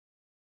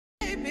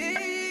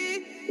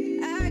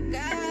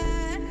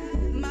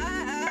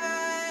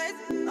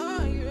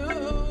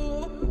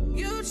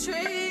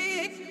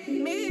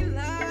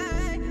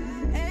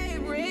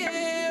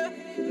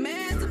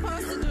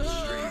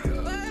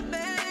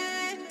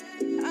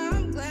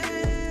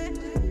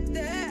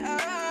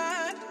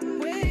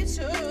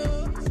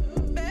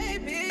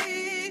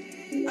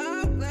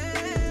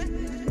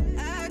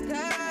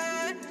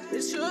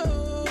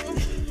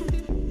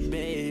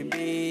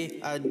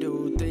I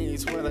do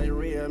things what a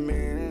real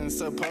man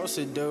supposed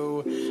to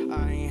do.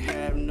 I ain't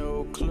have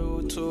no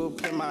clue to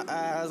put my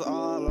eyes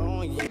all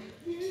on you.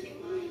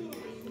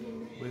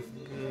 What's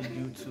good,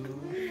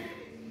 YouTube?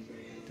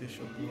 This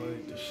your boy,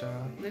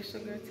 Dashawn. This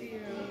your girl,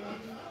 Tiara.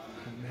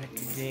 I'm back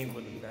again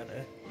with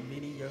another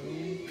video.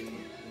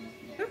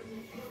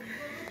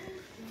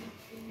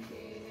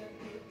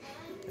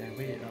 And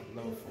we didn't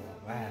upload for a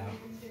while.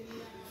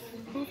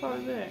 Who fault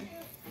is that?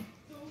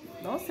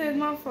 Don't say it's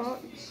my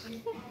fault.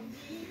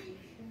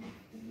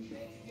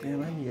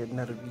 Damn, I need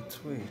another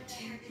retwist.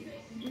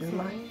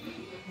 Damn, I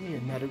need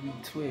another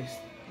retwist.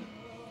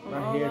 My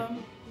hair.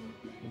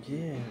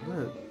 Yeah,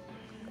 look.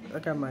 I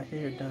got my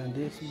hair done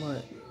this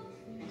month.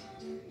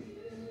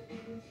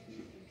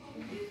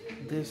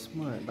 This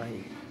month,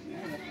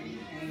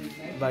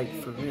 like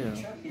for real.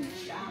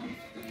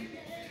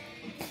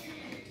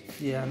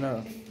 Yeah, I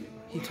know.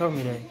 He told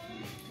me that.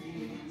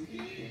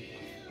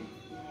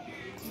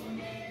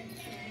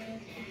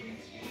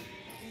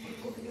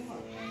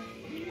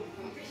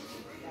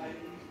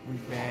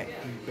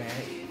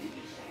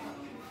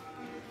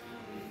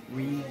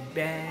 We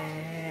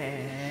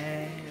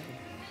back.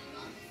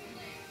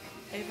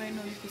 Everybody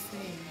know you can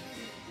sing.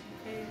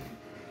 Okay.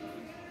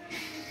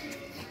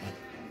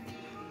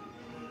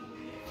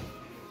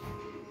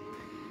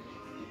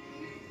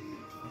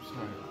 I'm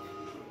sorry.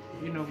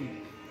 You know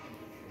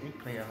we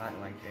play a lot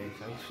like that,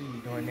 so she be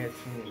doing that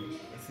to me.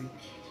 See?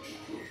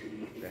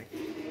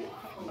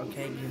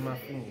 Okay, give my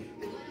phone.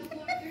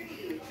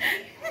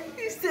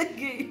 You said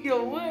get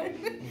your what?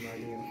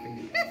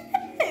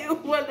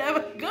 It will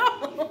never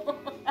go.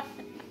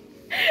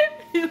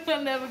 It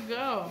will never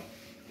go.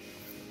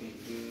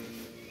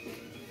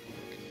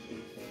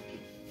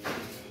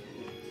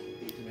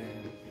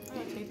 Man,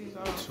 I'll take these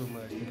off. too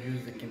much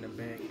music in the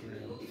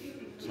background,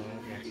 so I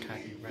got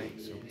copyright,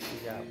 so we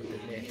see y'all with the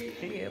next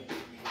clip.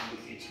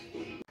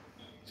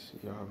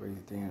 She already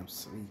damn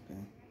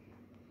sleeping.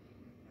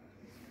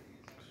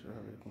 She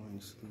already going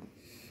to sleep.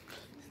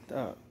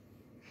 Stop.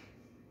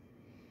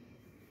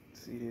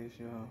 See this,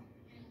 y'all?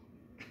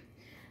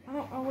 I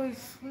don't always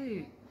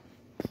sleep.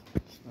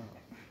 Stop.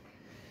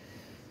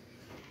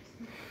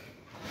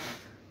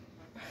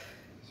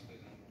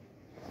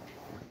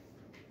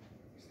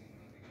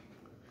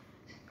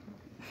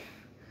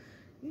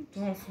 You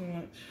doing too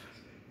much.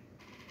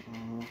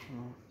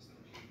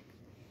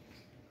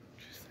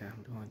 She said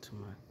I'm doing too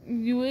much.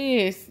 You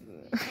is.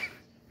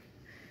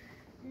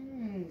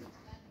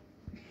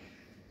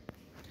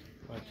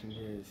 Watching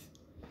this.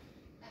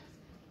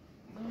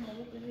 I don't know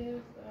what the hell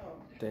is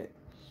that.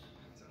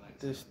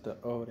 This the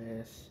old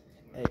ass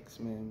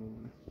X-Men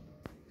movie.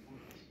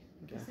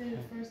 You said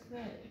the first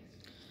class.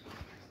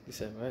 You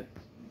said what?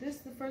 This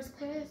the first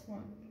class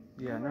one.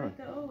 Yeah, I know. Like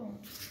the old one.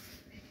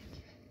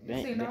 You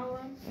seen all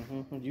of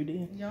them? You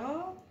did?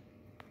 Y'all?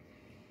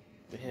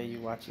 The hell you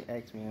watching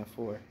X-Men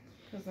for?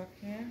 Cause I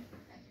can.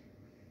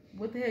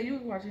 What the hell you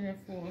watching it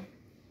for?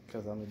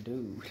 Cause I'm a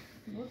dude.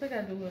 What they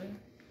got to do with it?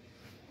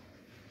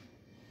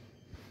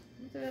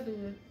 What they got to do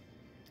with it?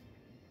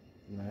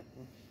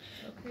 Nothing.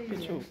 Okay.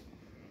 Get your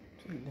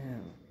feet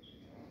down.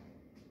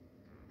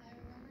 I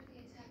remember the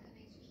attack on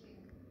HQ.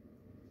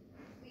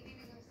 Leaving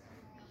to go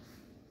somewhere else.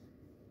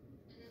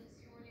 And then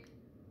this morning,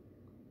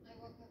 I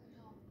woke up at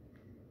home.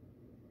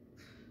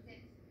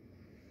 That's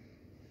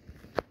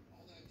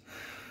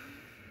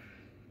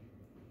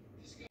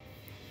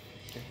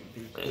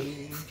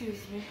it.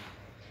 Excuse me.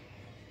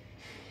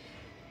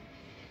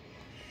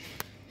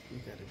 You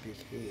got a big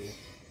head.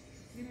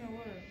 You know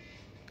what?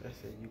 I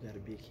said you got a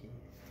big head.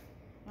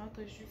 I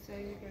thought you said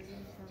you were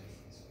doing something.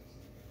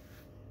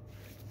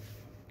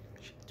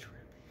 She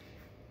tripping.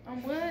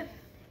 I'm what?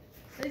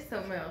 Say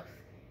something else.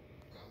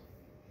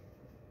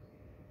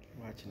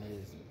 Watching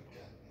his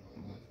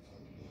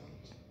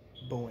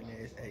boring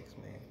ass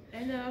X-Men.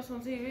 Ain't that else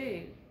on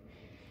TV?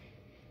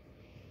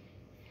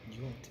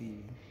 You on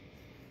TV.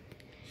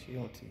 She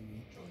on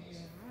TV. Oh, yeah,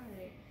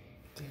 alright.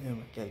 Damn,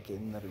 I gotta get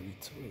another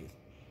retwist.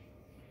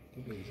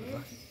 You better get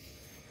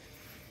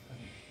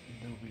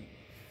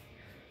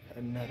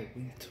another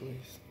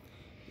retwist.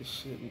 This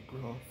shit be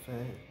growing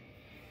fat.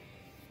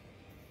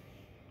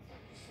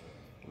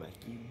 Like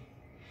you.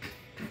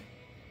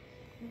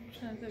 What you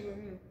trying to say about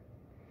me?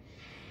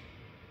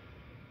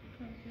 What you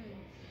trying to say?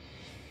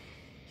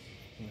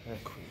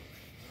 That quick.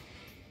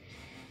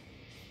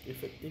 If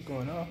it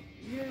going off.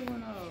 Yeah, it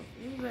went off.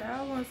 It was an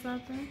hour or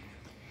something.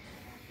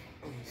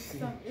 Let me see.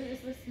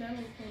 It's the smell of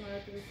the phone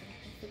after this. I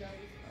forgot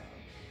what it's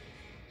called.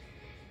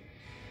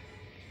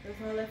 That's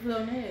why I left it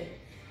on there.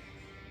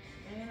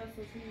 And that's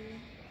what TV.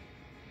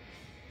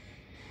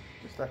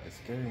 It's like a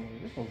scary movie.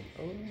 This movie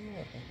old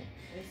enough.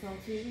 It's on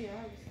TV,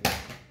 obviously.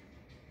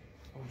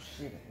 Oh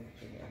shit, I'm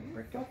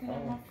break your Fucking up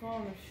phone. my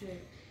phone and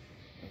shit.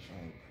 That's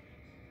right.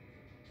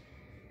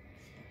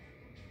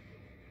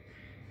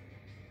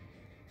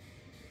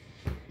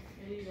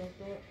 And you gonna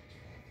throw it?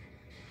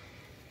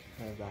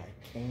 I was like,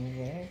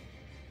 King.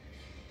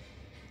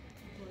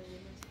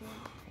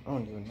 I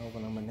don't even know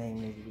what I'm gonna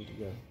name this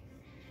video.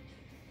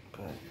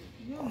 But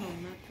you don't know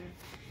nothing.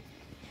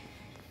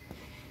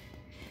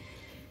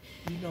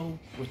 You know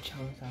what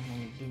challenge I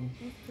want to do?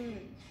 What's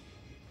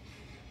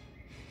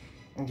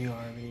that? You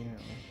already know.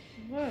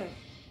 What?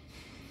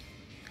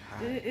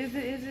 Hi. Is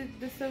it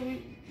the stuff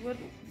we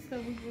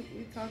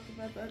talked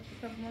about a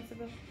couple months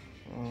ago?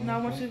 Mm-hmm. No, I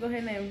want you to go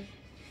ahead and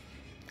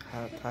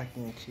Hot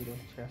Taki and Cheeto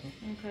challenge.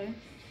 okay.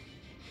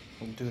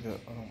 Do the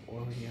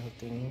Oreo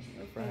thing,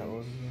 fried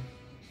Oreo.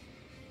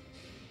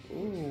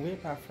 Ooh, what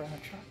about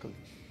fried chocolate?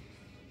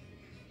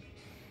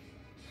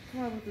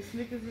 Come on with the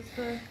Snickers and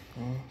stuff.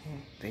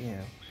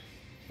 Damn,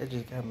 that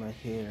just got my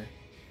hair.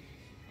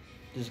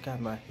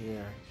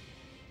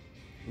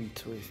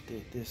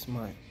 Retwisted this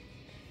month.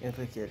 And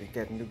look at it,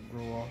 got a new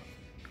grow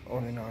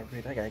on and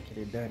already. I gotta get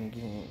it done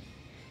again.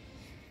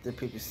 The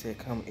people said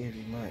come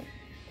every month.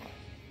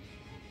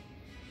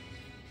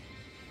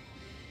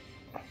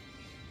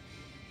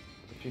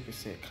 People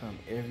said come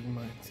every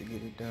month to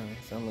get it done,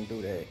 so I'm gonna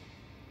do that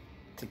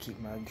to keep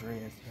my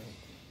dreads up.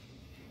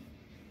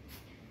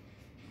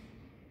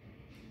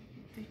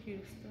 Think you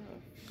stuff.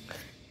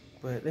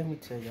 But let me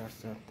tell y'all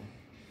something.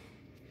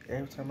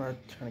 Every time I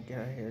try to get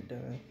her hair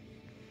done,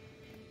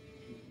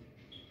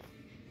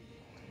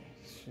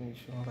 she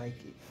don't like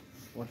it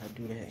when I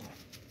do that.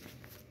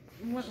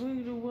 When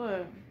you do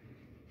what?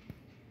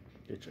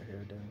 Get your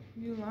hair done.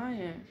 You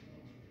lying.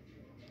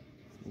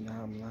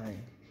 Now I'm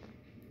lying.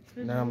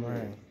 Now I'm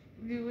lying.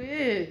 You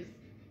is.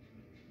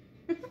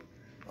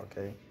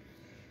 Okay.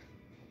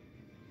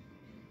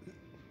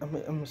 I'm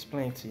gonna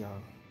explain to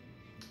y'all.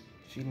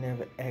 She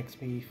never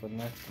asked me for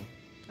nothing.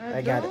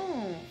 I gotta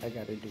do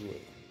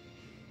it.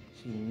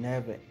 She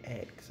never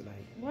asks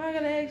like. Why I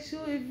gotta ask you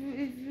if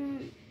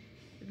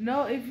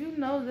you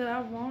know that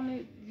I want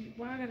it?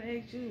 Why I gotta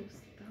ask you?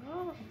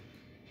 Stop.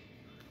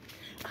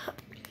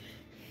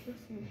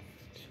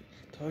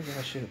 Told you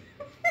I should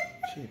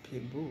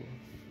pit bull.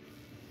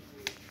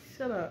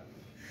 Shut up.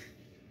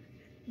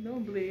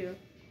 Don't believe.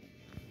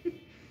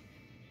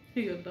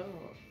 He a dog.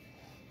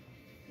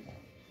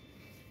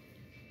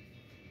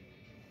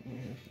 Yeah.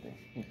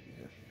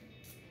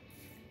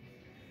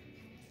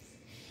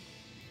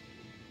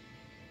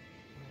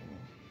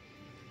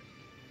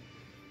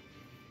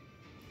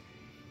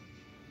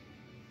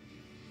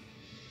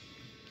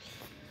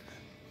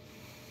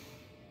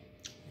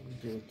 We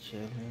just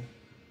chilling.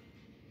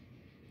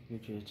 We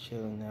just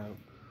chilling out.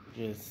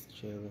 Just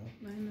chilling.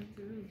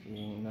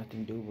 Ain't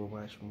nothing to do but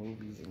watch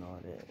movies and all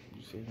that.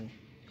 You see me?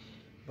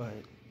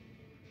 But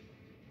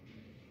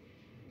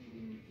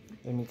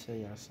let me tell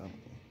y'all something.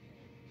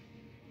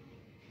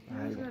 I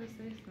gotta say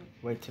something.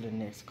 Wait till the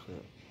next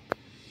clip.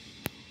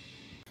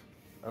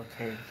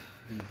 Okay,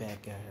 we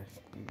back, guys.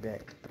 We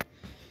back.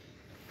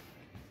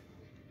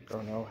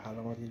 Don't know how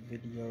long this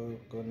video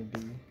gonna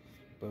be,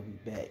 but we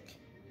back.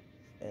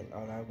 And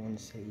all I want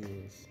to say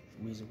is,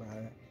 reason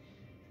why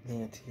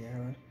me and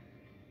Tiara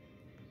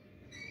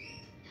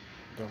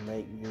don't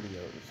make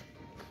videos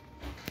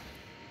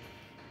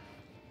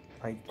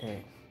like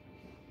that,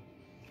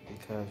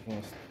 because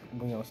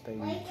we don't stay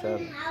with each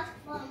other.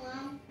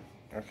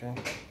 Okay.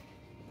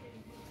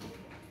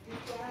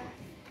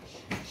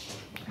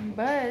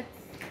 But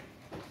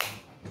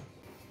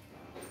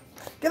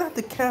get out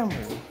the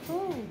camera.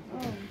 Oh.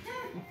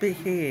 Big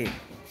head.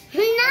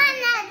 You're not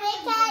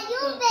big cat, you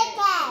big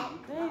cat.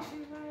 Dang,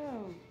 she's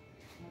loud.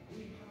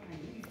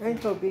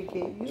 Ain't no big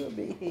head. You a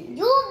big head.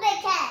 You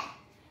big cat.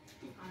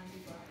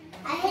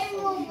 I hit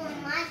move on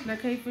my. Now,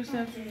 can you finish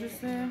what you just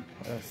said?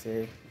 I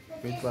said,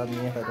 that's why me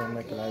and her don't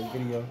make a lot of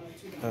video,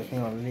 because we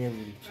don't live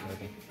with each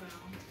other.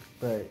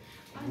 But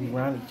we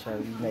around each other,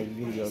 we make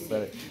videos,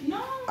 but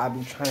I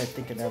be trying to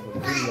think of a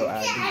video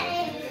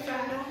idea.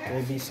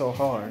 It'd be so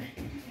hard.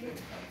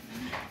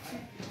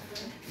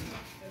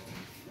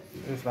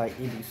 It's like,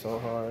 it'd be so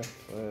hard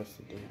for us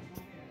to do.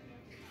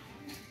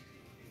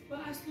 But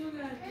I still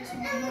gotta get some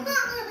more.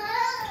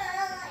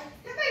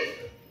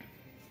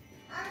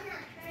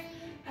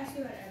 I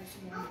still gotta add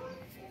some more.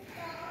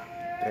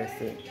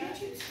 That's it.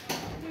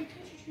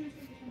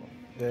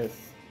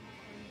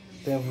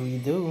 Then when we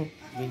do,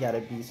 we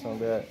gotta be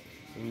somewhere.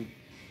 We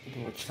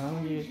do a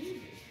challenges.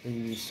 There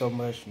be so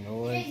much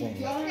noise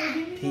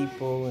and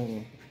people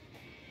and,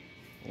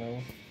 you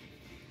know.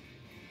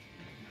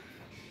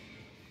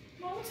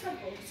 Mom, what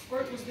type of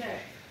squirt was that?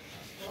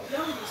 That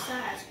was a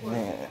side squirt.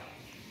 Man,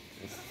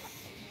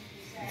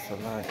 it's a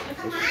lot.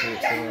 This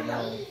shit going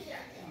on.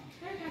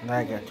 Now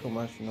I got too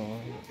much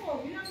noise.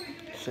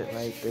 Shit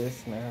like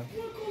this now.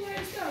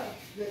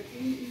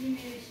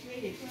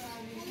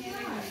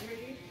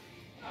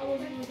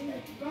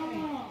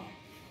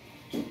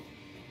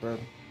 Bro,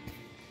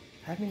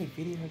 how many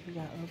videos we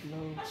got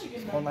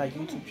uploaded on my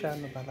YouTube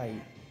channel? By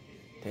like,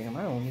 damn,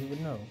 I don't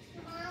even know.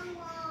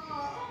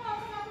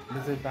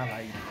 This is about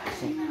like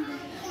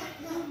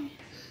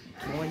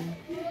 20.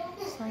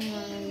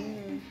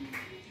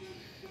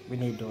 We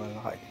need to do a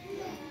lot.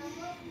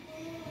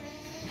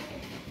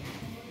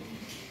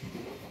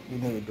 We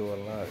need to do a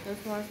lot.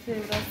 That's why I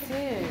said what I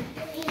said.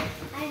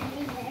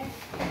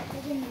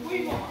 You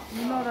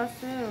know what I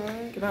said,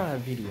 right? Get out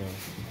of video.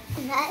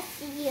 Not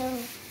see you.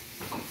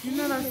 You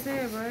know what I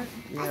said, right?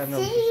 Yeah, I know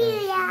what you're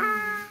saying.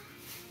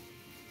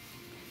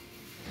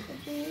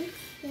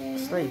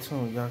 Stay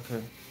tuned, y'all,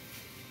 cause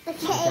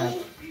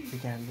Okay. we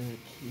got a little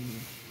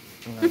kid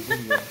in our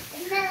video.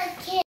 Another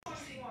kid.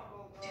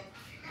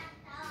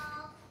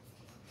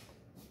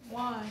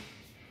 Why?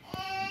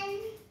 And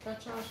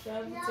Got y'all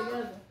strapped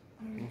together.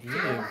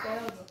 Yeah,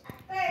 Forever.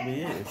 it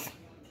is.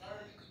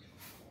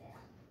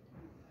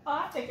 Oh,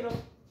 I'll take it over.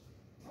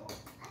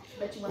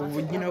 Bet you Well,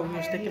 want you know what we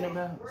was thinking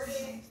about?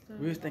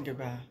 We was thinking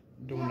about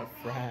doing the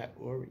fried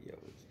Oreos.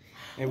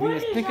 And we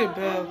was thinking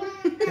about,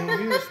 and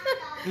we was,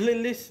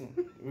 listen,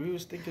 we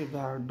was thinking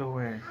about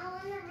doing I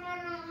want to run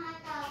on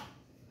hot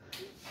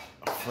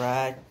dog. a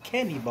fried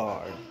candy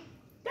bar.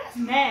 That's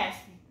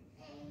nasty.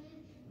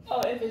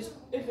 Oh, if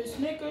it's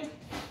Snickers,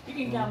 you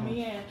can count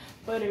me in.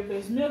 But if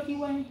it's Milky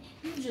Way,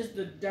 you just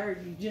the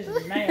dirty, just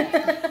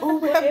nasty. Oh,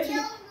 But if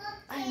you,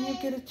 I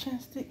didn't get a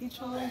chance to eat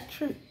your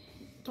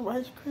the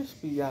Rice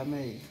Krispie y'all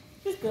made.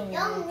 just go in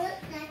Don't there.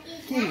 look like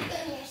it's Give me. not in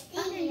your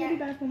I'll Stevie. get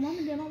back from mama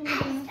again. I'm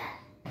gonna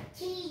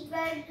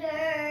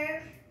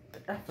Cheeseburger.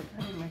 I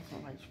forgot to make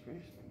some Rice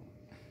Krispie.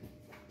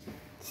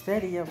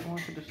 Steady up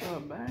going to the store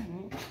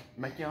buying it.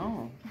 Make your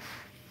own.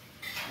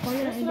 Oh,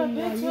 yeah, That's and what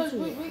then I y'all been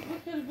told. YouTube. We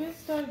could have been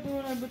started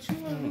doing that, but you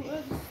want to do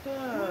other What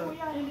stuff.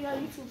 y'all into y'all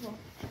YouTube for?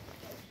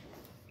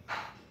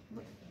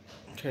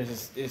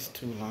 Because it's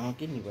too long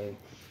anyway.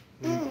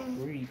 We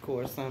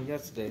recorded something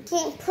yesterday.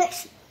 Can't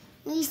push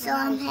me so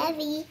I'm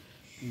heavy.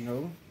 You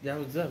know, y'all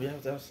was up. Y'all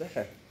was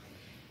outside.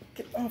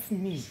 Get off of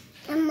me.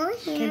 I'm on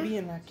Can't here. be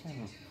in that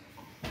camera.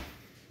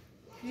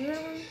 Yeah.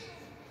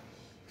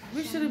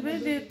 We should have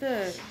been did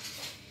that.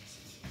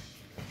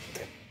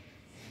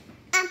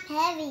 I'm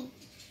heavy.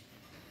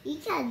 You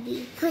gotta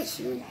be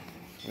pushing me.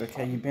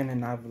 Okay, you've been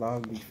in our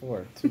vlog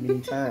before too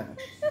many times.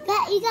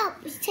 You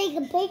gotta take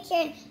a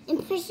picture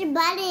and push the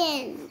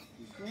button.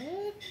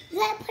 What? You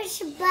gotta push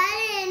the button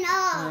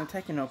I off. ain't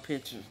taking no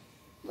pictures.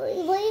 What are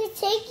you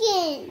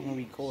taking? I'm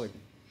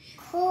recording.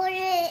 Record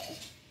it.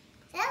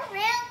 That's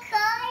real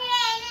recording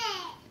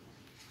it.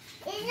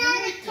 It's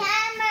not a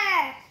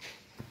camera.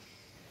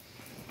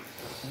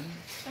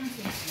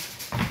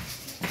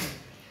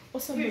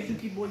 What's up, little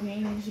Dookie boy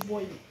name? It's your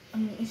boy. I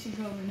mean, it's your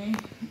girl name.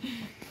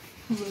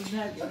 What's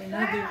that?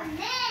 Another. I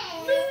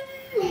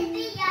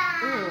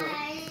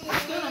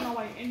still don't know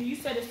why. And you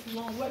said it's too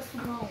long. What's too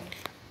long?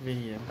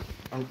 Video.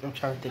 I'm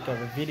trying to think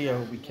of a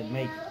video we can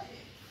make.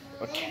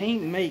 Or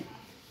can't make.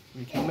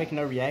 We can't make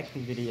no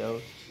reaction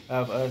video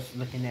of us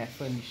looking at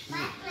funny shit.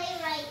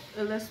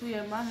 Unless we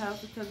at my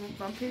house because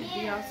I'm pissed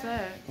be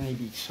outside. And it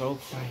be so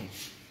quiet.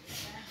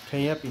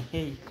 Can you up and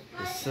hear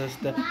your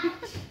sister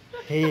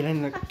head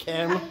in the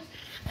camera?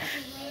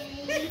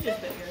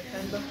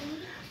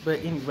 But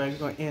anyway, we're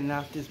gonna end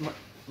out this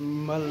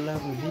mother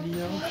loving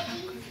video.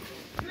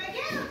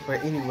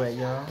 But anyway,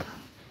 y'all,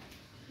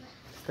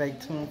 stay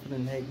tuned for the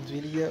next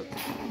video.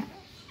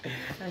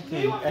 Do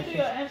you want me to do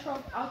your intro,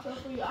 outro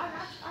for you? I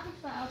can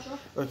start outro.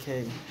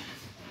 Okay.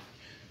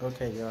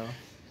 Okay, y'all.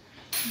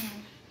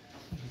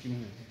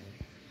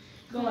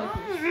 Go like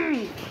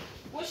this.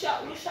 What's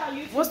y'all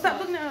YouTube? What's that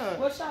looking at?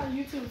 What's y'all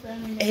YouTube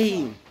family?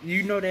 Hey,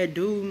 you know that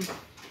dude?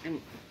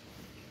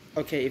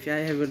 Okay, if y'all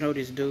ever know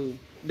this dude,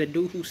 the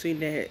dude who sing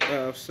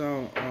that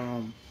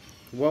song,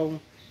 Whoa,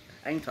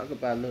 I ain't talking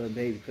about Lil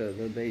Baby because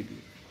Lil Baby,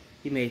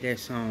 he made that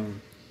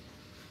song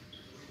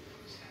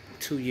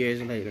 2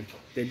 years later.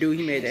 The dude,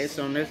 he made that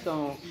song is,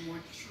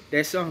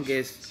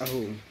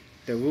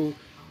 the rule,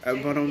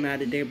 but I'm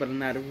not a day, but I'm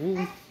not a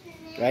rule,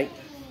 right?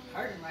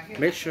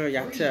 Make sure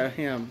y'all tell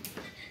him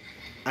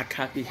I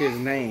copied his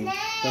name,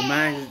 but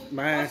mine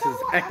is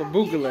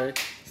Akaboogler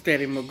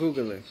instead of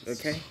Magoogler,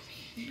 okay?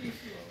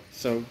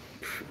 So,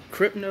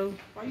 Crypto,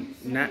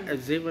 not a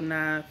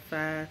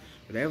 095,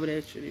 whatever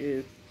that shit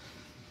is,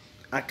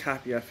 I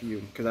copy off you,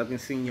 because I've been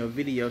seeing your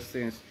videos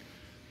since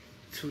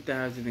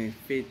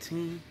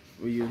 2015,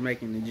 where you was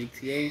making the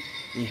GTA,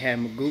 and you had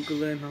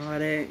Magoogler and all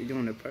that, you're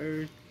doing the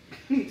purge.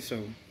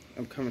 So,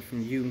 I'm coming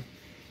from you,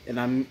 and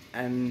I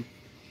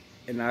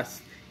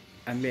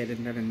made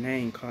another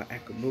name called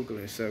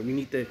Akaboogler. So we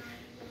need to,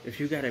 if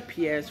you got a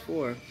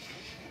PS4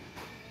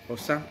 or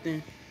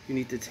something, you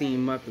need to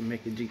team up and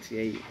make a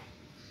GTA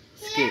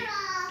skit.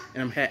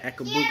 And I'm gonna have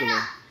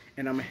Akaboogler,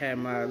 and I'm gonna have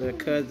my little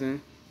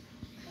cousin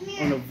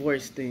on the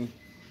voice thing,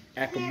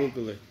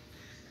 Akaboogler.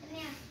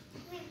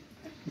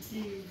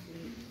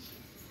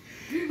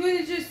 You could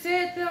have just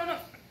said that on a...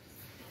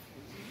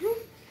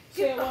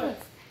 Say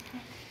what?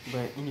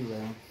 But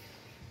anyway,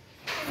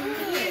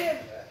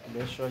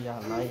 make sure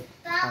y'all like,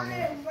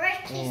 comment,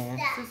 and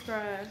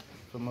Subscribe.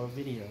 for more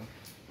videos.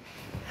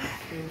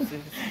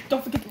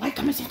 Don't forget to like,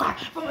 comment, subscribe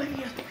for more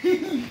videos.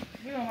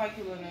 We don't like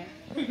you, little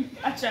man.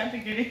 I tried to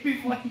get it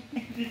before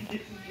you did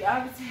this.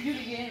 Obviously, you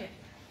again.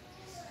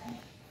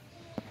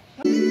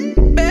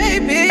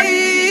 Baby